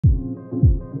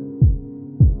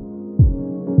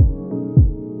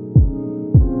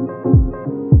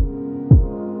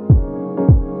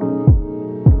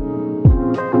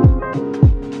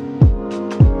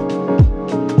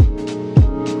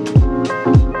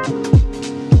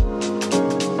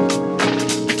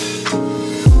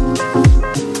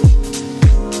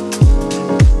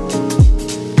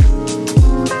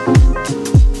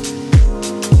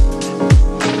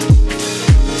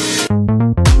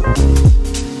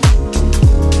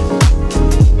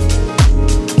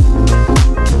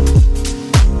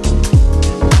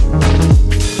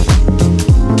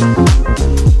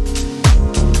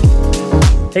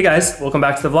Hey guys, welcome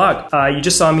back to the vlog. You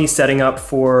just saw me setting up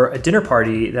for a dinner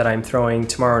party that I'm throwing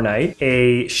tomorrow night.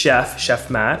 A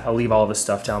Chef Matt, I'll leave all of his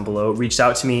stuff down below, reached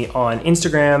out to me on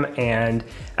Instagram and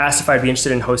asked if I'd be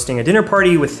interested in hosting a dinner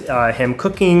party with him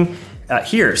cooking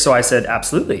here. So I said,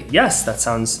 absolutely, yes, that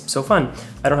sounds so fun.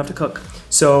 I don't have to cook.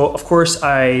 So of course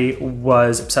I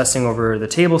was obsessing over the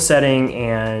table setting,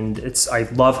 and I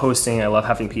love hosting, I love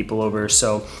having people over.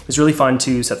 So it was really fun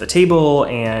to set the table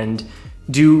and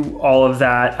do all of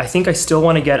that. I think I still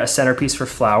want to get a centerpiece for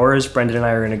flowers. Brendan and I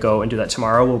are going to go and do that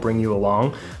tomorrow. We'll bring you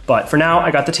along. But for now,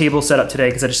 I got the table set up today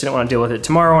because I just didn't want to deal with it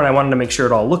tomorrow, and I wanted to make sure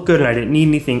it all looked good and I didn't need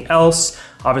anything else.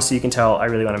 Obviously, you can tell I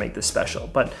really want to make this special,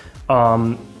 but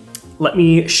let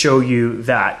me show you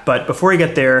that. But before I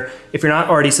get there, if you're not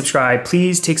already subscribed,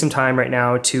 please take some time right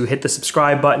now to hit the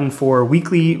subscribe button for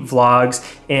weekly vlogs.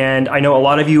 And I know a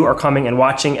lot of you are coming and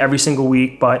watching every single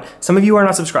week, but some of you are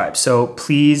not subscribed. So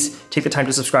please take the time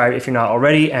to subscribe if you're not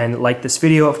already, and like this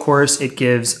video, of course. It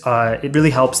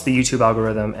really helps the YouTube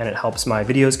algorithm, and it helps my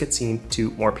videos get seen to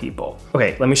more people.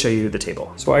 Okay, let me show you the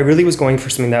table. So I really was going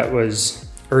for something that was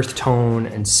earth tone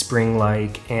and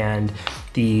spring-like, and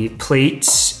the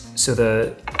plates,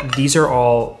 so these are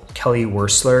all Kelly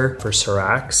Wearstler for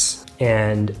Seracs,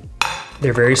 and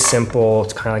they're very simple.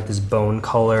 It's kind of like this bone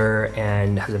color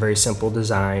and has a very simple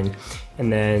design.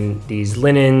 And then these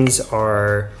linens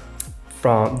are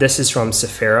this is from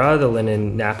Sephora, the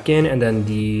linen napkin, and then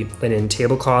the linen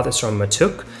tablecloth is from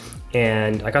Matuk,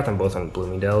 and I got them both on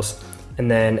Bloomingdale's.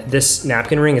 And then this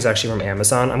napkin ring is actually from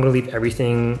Amazon. I'm gonna leave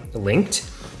everything linked.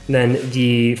 And then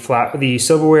the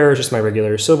silverware is just my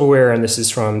regular silverware, and this is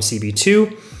from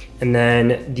CB2. And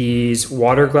then these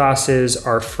water glasses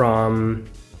are from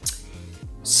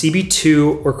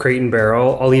CB2 or Crate &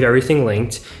 Barrel. I'll leave everything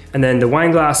linked. And then the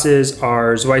wine glasses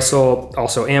are Zweissel,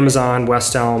 also Amazon,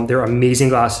 West Elm. They're amazing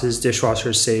glasses,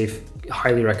 dishwasher safe,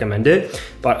 highly recommend it.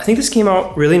 But I think this came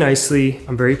out really nicely.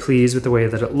 I'm very pleased with the way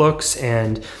that it looks.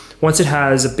 And once it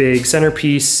has a big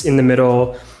centerpiece in the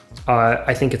middle,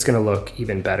 I think it's gonna look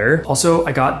even better. Also,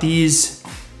 I got these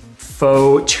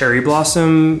faux cherry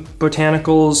blossom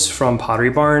botanicals from Pottery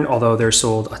Barn, although they're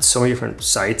sold at so many different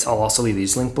sites. I'll also leave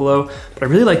these linked below. But I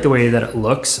really like the way that it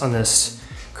looks on this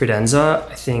credenza.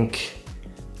 I think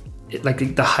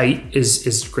the height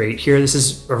is great here. This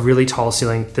is a really tall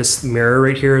ceiling. This mirror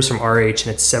right here is from RH, and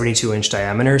it's 72-inch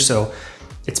diameter, so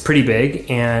it's pretty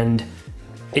big, and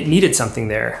it needed something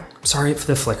there. Sorry for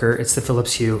the flicker. It's the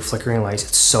Philips Hue flickering lights.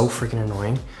 It's so freaking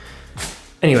annoying.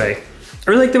 Anyway,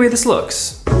 I really like the way this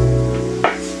looks.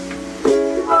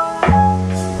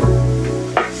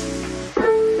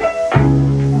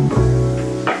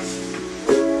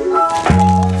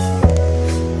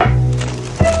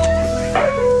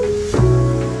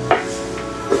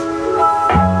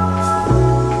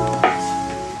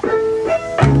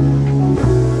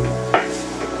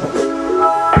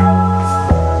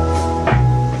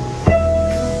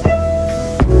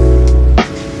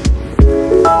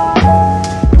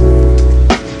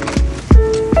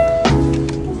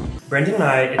 Brendan and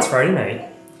I, it's Friday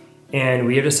night, and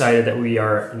we have decided that we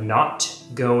are not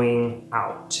going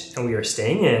out, and we are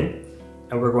staying in,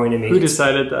 and we're going to make Who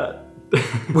decided that?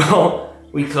 Well,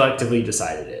 we collectively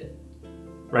decided it,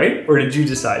 right? Or did you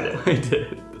decide it? I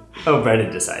did. Oh, Brendan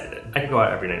decided it. I can go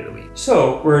out every night of the week.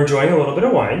 So we're enjoying a little bit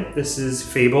of wine. This is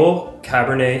Fable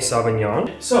Cabernet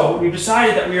Sauvignon. So we've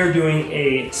decided that we are doing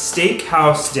a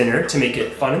steakhouse dinner to make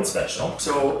it fun and special.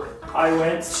 So I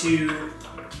went to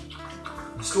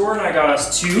store and I got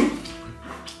us 2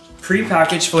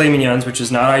 pre-packaged filet mignons, which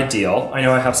is not ideal. I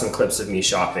know I have some clips of me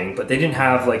shopping, but they didn't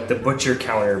have like the butcher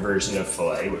counter version of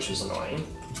filet, which was annoying.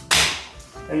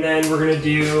 And then we're gonna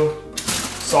do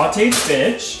sauteed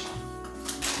spinach.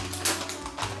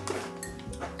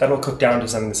 That'll cook down to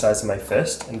something the size of my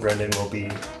fist, and Brendan will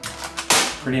be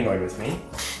pretty annoyed with me.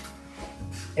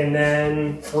 And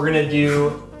then we're gonna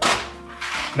do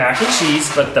mac and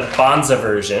cheese, but the Banza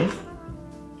version.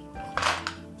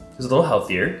 It's a little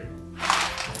healthier.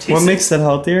 What makes it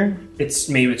healthier? It's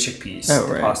made with chickpeas,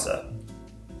 oh, right. pasta.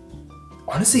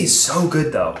 Honestly, it's so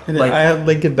good though. I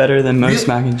like it better than most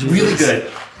mac and cheese. Really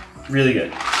good, really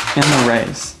good. And the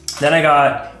rice. Then I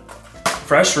got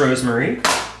fresh rosemary.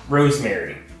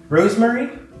 Rosemary.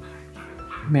 Butter.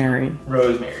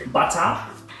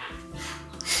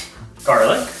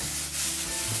 Garlic.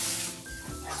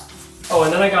 Oh,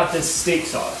 and then I got this steak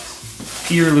sauce.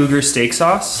 Peter Luger steak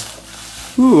sauce.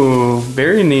 Ooh,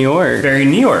 very New York. Very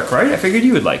New York, right? I figured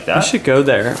you would like that. You should go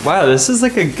there. Wow, this is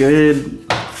like a good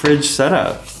fridge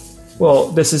setup. Well,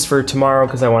 this is for tomorrow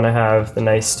because I want to have the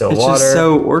nice still water. It's just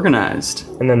so organized.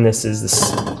 And then this is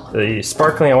the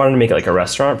sparkling. I wanted to make it like a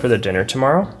restaurant for the dinner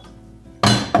tomorrow.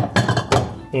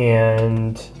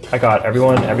 And I got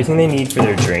everyone everything they need for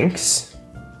their drinks.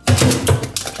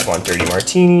 130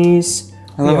 martinis.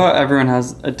 I love how everyone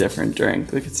has a different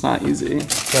drink. Like, it's not easy.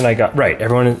 Then I got, right,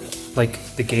 everyone, like,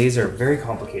 the gays are very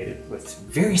complicated with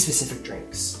very specific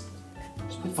drinks.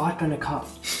 Just put vodka in a cup.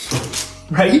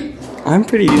 Right? I'm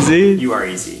pretty easy. You are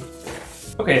easy.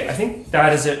 Okay, I think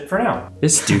that is it for now.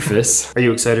 This doofus. Are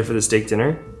you excited for the steak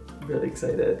dinner? I'm really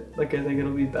excited. Like, I think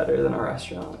it'll be better than our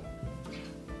restaurant.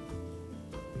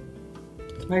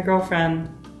 My girlfriend,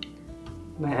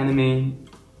 my enemy,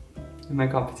 and my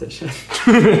competition.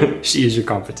 She is your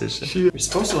competition. You're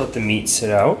supposed to let the meat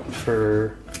sit out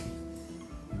for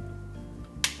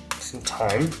some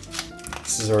time.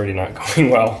 This is already not going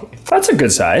well. That's a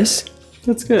good size.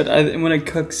 That's good. When it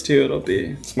cooks too, it'll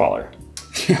be smaller.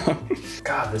 Yeah.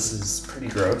 God, this is pretty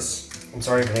gross. I'm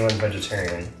sorry if anyone's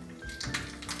vegetarian.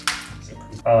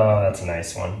 Oh, that's a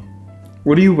nice one.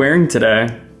 What are you wearing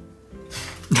today?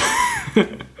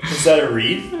 Is that a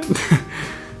read?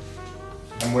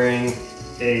 I'm wearing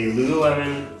a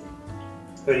Lululemon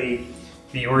hoodie,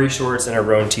 Biore shorts, and a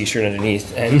Roan t-shirt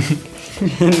underneath, and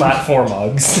platform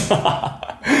Uggs.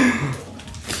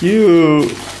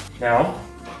 Cute. Now,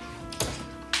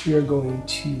 we are going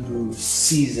to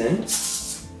season.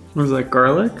 What is that,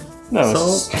 garlic? No,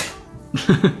 salt?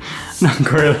 Not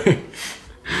garlic.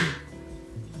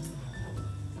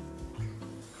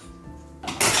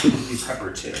 Maybe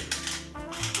pepper too.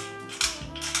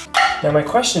 Now my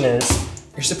question is,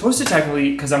 you're supposed to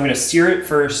technically, because I'm going to sear it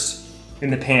first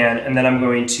in the pan, and then I'm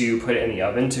going to put it in the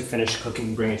oven to finish cooking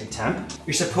and bring it to temp.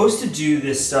 You're supposed to do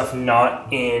this stuff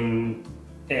not in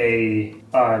a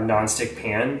non-stick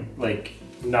pan, like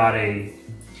not a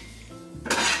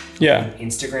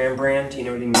Instagram brand, you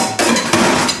know what I mean?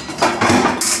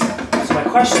 So my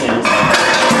question is,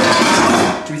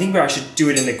 do we think I should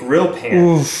do it in the grill pan?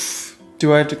 Oof.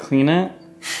 Do I have to clean it?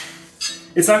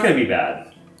 It's not going to be bad.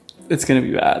 It's gonna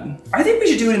be bad. I think we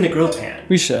should do it in the grill pan.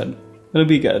 We should. It'll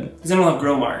be good. Because then we'll have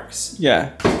grill marks.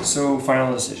 Yeah. So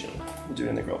final decision. We'll do it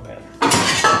in the grill pan.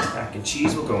 Mac and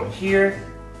cheese will go in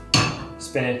here.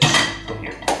 Spinach go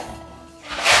here.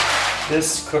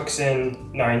 This cooks in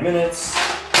 9 minutes.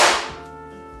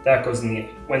 That goes in the,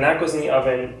 when that goes in the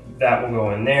oven, that will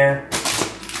go in there.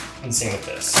 And same with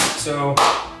this. So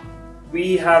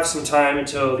we have some time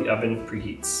until the oven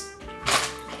preheats.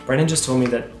 Brendan just told me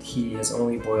that he has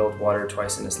only boiled water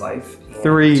twice in his life.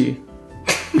 3.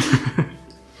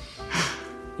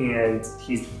 And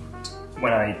he's,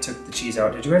 when I took the cheese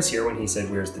out, did you guys hear when he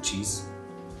said, "Where's the cheese?"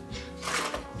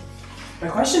 My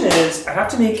question is, I have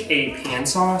to make a pan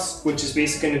sauce, which is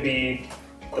basically going to be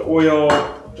the oil,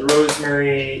 the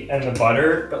rosemary, and the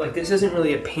butter. But like, this isn't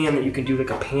really a pan that you can do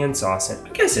like a pan sauce in. I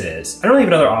guess it is. I don't really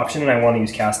have another option, and I want to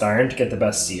use cast iron to get the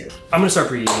best sear. I'm going to start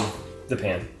preheating the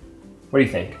pan. What do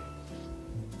you think?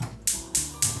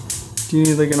 Do you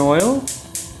need like an oil?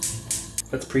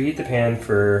 Let's preheat the pan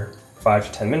for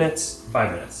 5 to 10 minutes.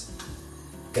 5 minutes.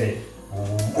 Get it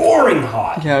roaring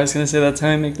hot. Yeah, I was gonna say that's how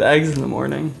I make the eggs in the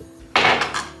morning.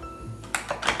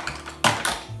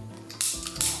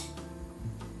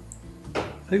 I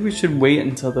think we should wait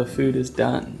until the food is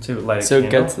done. To light a so it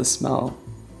candle? gets the smell.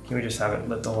 Can we just have it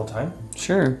lit the whole time?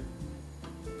 Sure.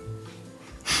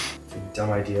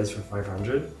 Dumb ideas for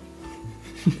 500.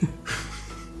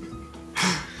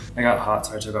 I got hot,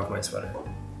 so I took off my sweater.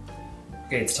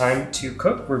 Okay, it's time to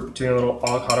cook. We're doing a little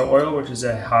avocado oil, which is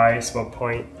a high smoke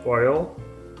point oil.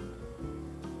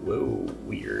 Whoa,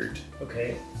 weird.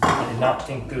 Okay, I did not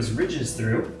think those ridges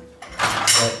through,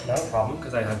 but not a problem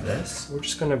because I have this. We're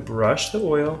just gonna brush the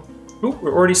oil. Ooh,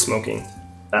 we're already smoking.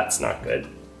 That's not good.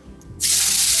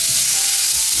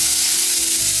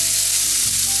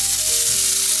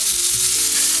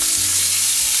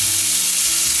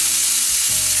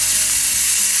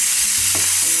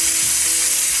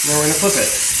 Now we're gonna flip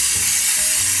it.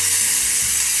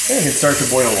 Okay, I can start to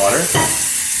boil water.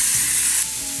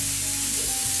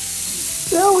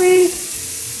 Zoe!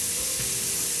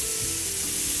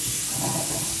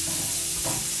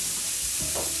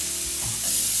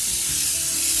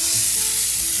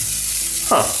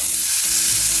 Huh.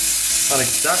 Not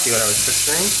exactly what I was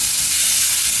picturing.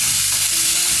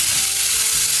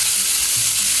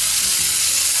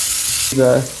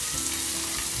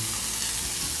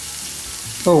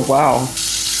 Oh wow.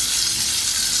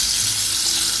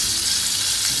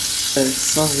 It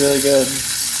smells really good.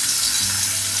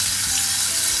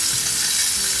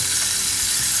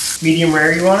 Medium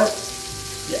rare, you want it?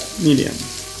 Yeah. Medium.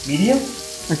 Medium?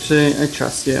 Actually, I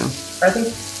trust you. I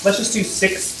think, let's just do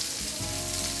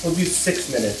 6. We'll do 6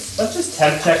 minutes. Let's just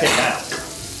temp check it now.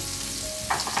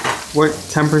 What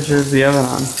temperature is the oven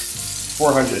on?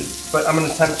 400. But I'm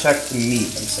gonna temp check the meat,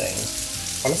 I'm saying.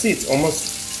 Honestly, it's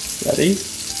almost Ready?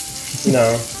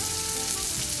 no.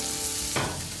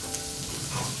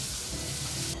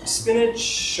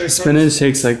 Spinach. Spinach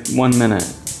takes like 1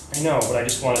 minute. I know, but I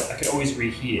just want it. I could always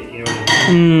reheat it. You know what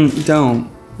I mean? Don't.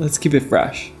 Let's keep it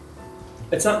fresh.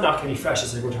 It's not gonna be fresh.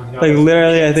 It's like we're talking about. Like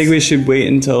literally, I think we should wait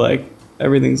until like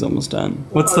everything's almost done.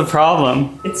 What's the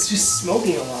problem? It's just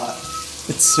smoking a lot.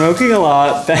 It's smoking a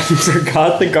lot. Ben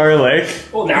forgot the garlic.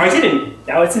 Oh, now I didn't.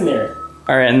 Now it's in there.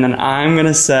 All right, and then I'm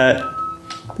gonna set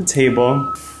the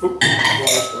table. Oop.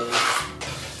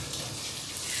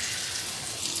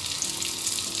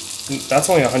 That's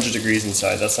only 100 degrees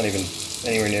inside. That's not even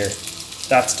anywhere near.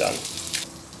 That's done.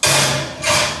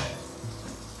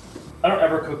 I don't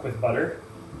ever cook with butter.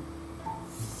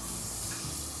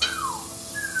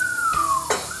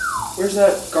 Where's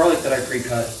that garlic that I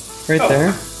pre-cut? Right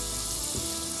there.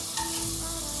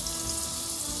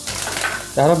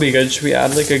 That'll be good. Should we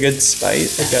add like a good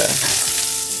spice? Like a...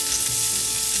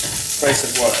 Spice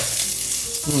of what?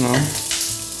 I don't know.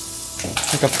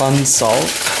 Like a fun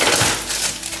salt.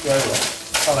 Yeah, I will.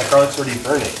 Oh, that garlic's already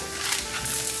burning.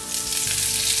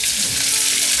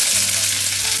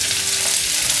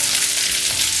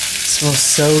 Smells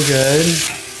so good.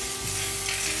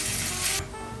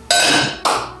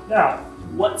 Now,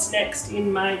 what's next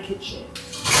in my kitchen?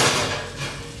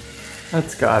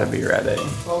 That's gotta be ready.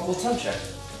 Well, we'll temp check.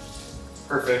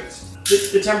 Perfect.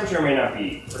 The temperature may not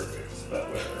be perfect, but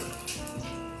whatever.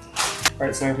 All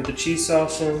right, so I'm gonna put the cheese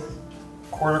sauce in.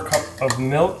 1/4 cup of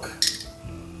milk.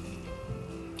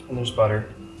 And there's butter.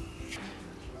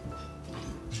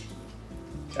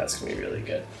 That's gonna be really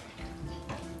good.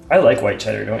 I like white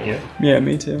cheddar, don't you? Yeah,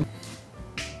 me too.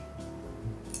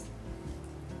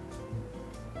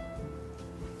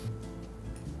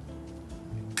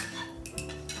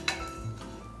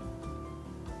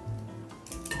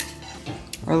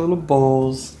 Our little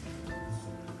bowls.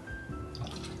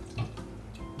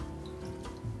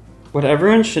 What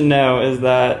everyone should know is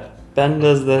that Ben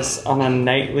does this on a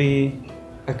nightly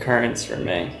occurrence for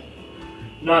me.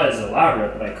 Not as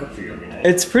elaborate, but I cook for you every night.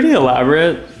 It's pretty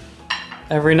elaborate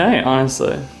every night,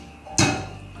 honestly.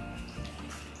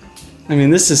 I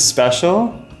mean, this is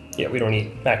special. Yeah, we don't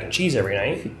eat mac and cheese every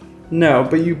night. No,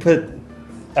 but you put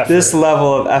Effort. this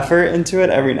level of effort into it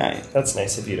every night. That's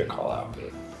nice of you to call out,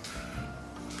 babe.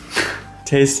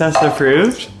 Taste test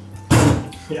approved?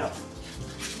 Yeah.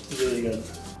 Really good.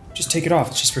 Just take it off,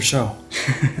 it's just for show.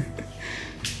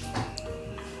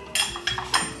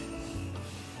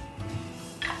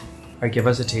 Alright, give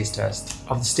us a taste test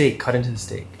of the steak. Cut into the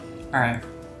steak. Alright.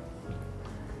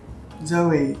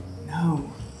 Zoe,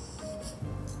 no.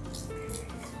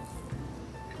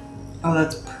 Oh,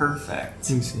 that's perfect.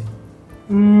 Let me see.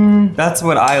 That's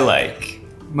what I like.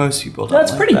 Most people don't.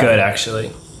 That's like pretty that. good,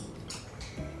 actually.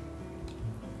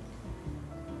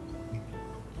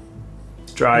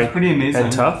 It's dry It's pretty amazing.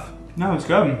 and tough. No, it's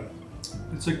good.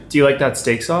 It's like, Do you like that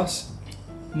steak sauce?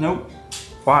 nope.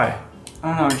 Why? I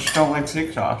don't know, I just don't like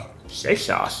steak sauce. Steak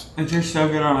sauce. It tastes so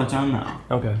good on its own now.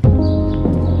 Okay.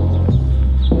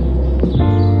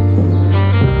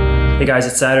 Hey guys,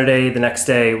 it's Saturday. The next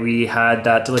day we had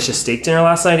that delicious steak dinner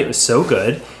last night. It was so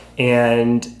good.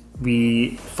 And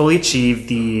we fully achieved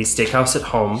the steakhouse at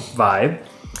home vibe.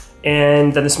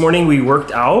 And then this morning we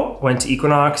worked out, went to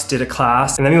Equinox, did a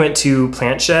class, and then we went to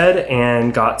Plant Shed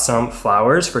and got some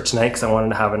flowers for tonight because I wanted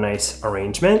to have a nice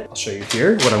arrangement. I'll show you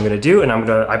here what I'm gonna do, and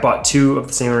I bought 2 of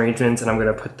the same arrangements and I'm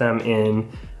gonna put them in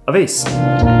a vase.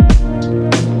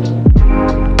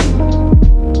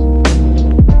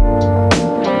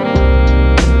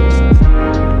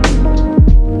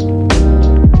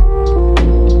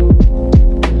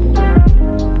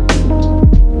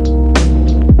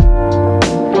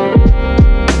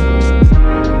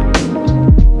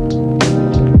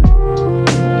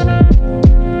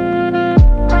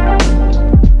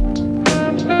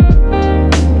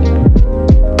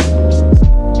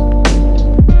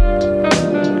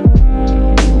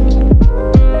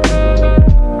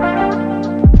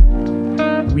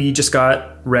 We just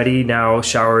got ready now,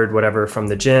 showered, whatever, from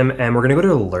the gym, and we're gonna go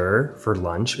to Lure for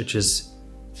lunch, which is,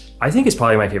 I think is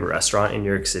probably my favorite restaurant in New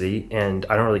York City, and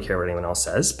I don't really care what anyone else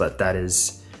says, but that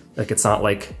is, like, it's not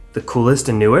like the coolest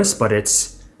and newest, but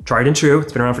it's tried and true.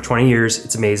 It's been around for 20 years.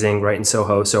 It's amazing, right in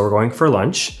Soho. So we're going for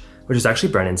lunch, which is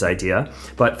actually Brennan's idea.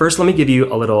 But first, let me give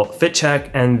you a little fit check,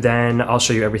 and then I'll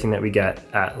show you everything that we get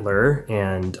at Lure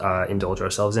and indulge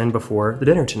ourselves in before the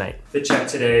dinner tonight. Fit check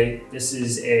today. This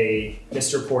is a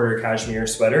Mr. Porter cashmere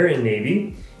sweater in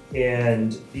navy,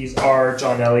 and these are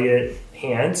John Elliott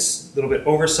pants, a little bit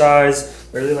oversized.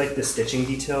 I really like the stitching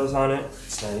details on it.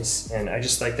 It's nice. And I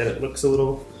just like that it looks a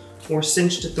little more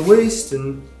cinched at the waist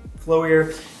and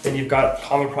flowier. Then you've got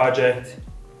Common Project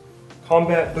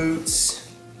combat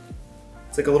boots.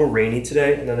 It's like a little rainy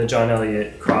today. And then the John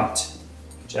Elliott cropped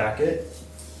jacket.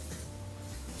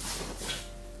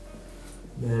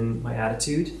 Then my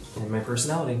attitude and my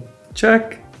personality.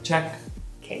 Check. Check.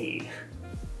 Okay.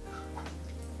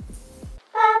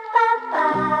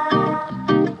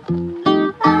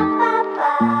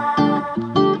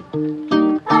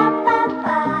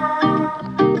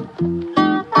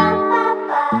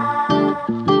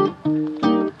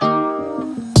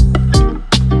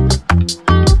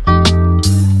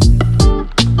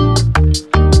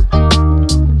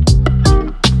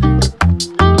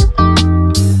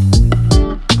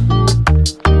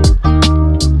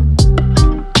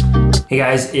 Hey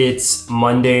guys, it's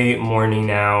Monday morning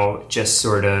now, just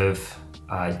sort of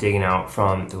digging out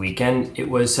from the weekend. It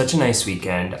was such a nice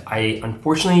weekend. I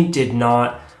unfortunately did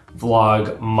not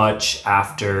vlog much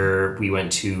after we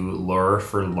went to Lure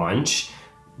for lunch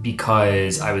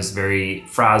because I was very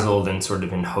frazzled and sort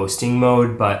of in hosting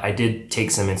mode, but I did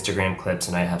take some Instagram clips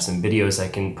and I have some videos I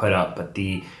can put up. But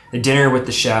the dinner with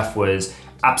the chef was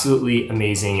absolutely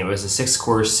amazing. It was a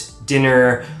 6-course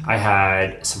dinner. I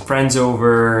had some friends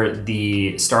over.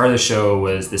 The star of the show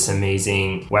was this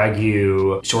amazing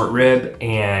Wagyu short rib,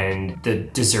 and the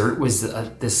dessert was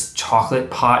this chocolate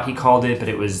pot, he called it, but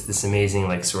it was this amazing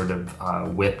like sort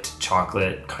of whipped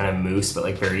chocolate kind of mousse, but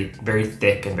like very, very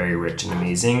thick and very rich and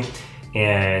amazing.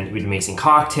 And we had amazing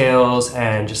cocktails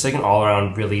and just like an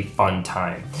all-around really fun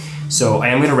time. So I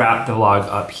am gonna wrap the vlog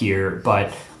up here,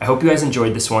 but I hope you guys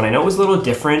enjoyed this one. I know it was a little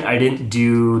different. I didn't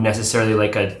do necessarily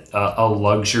like a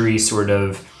luxury sort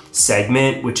of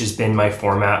segment, which has been my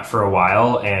format for a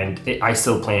while, and I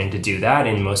still plan to do that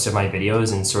in most of my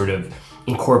videos and sort of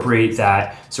incorporate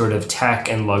that sort of tech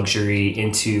and luxury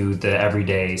into the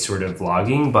everyday sort of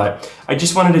vlogging. But I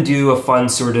just wanted to do a fun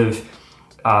sort of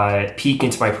peek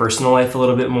into my personal life a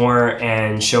little bit more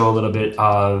and show a little bit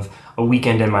of a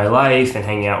weekend in my life and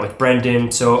hanging out with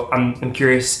Brendan. So I'm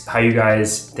curious how you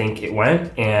guys think it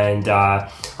went, and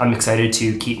I'm excited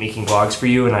to keep making vlogs for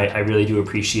you, and I really do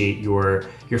appreciate your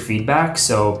feedback.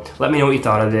 So let me know what you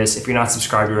thought of this. If you're not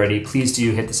subscribed already, please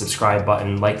do hit the subscribe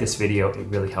button, like this video. It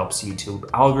really helps the YouTube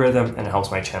algorithm and it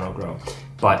helps my channel grow.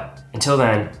 But until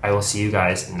then, I will see you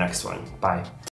guys in the next one. Bye.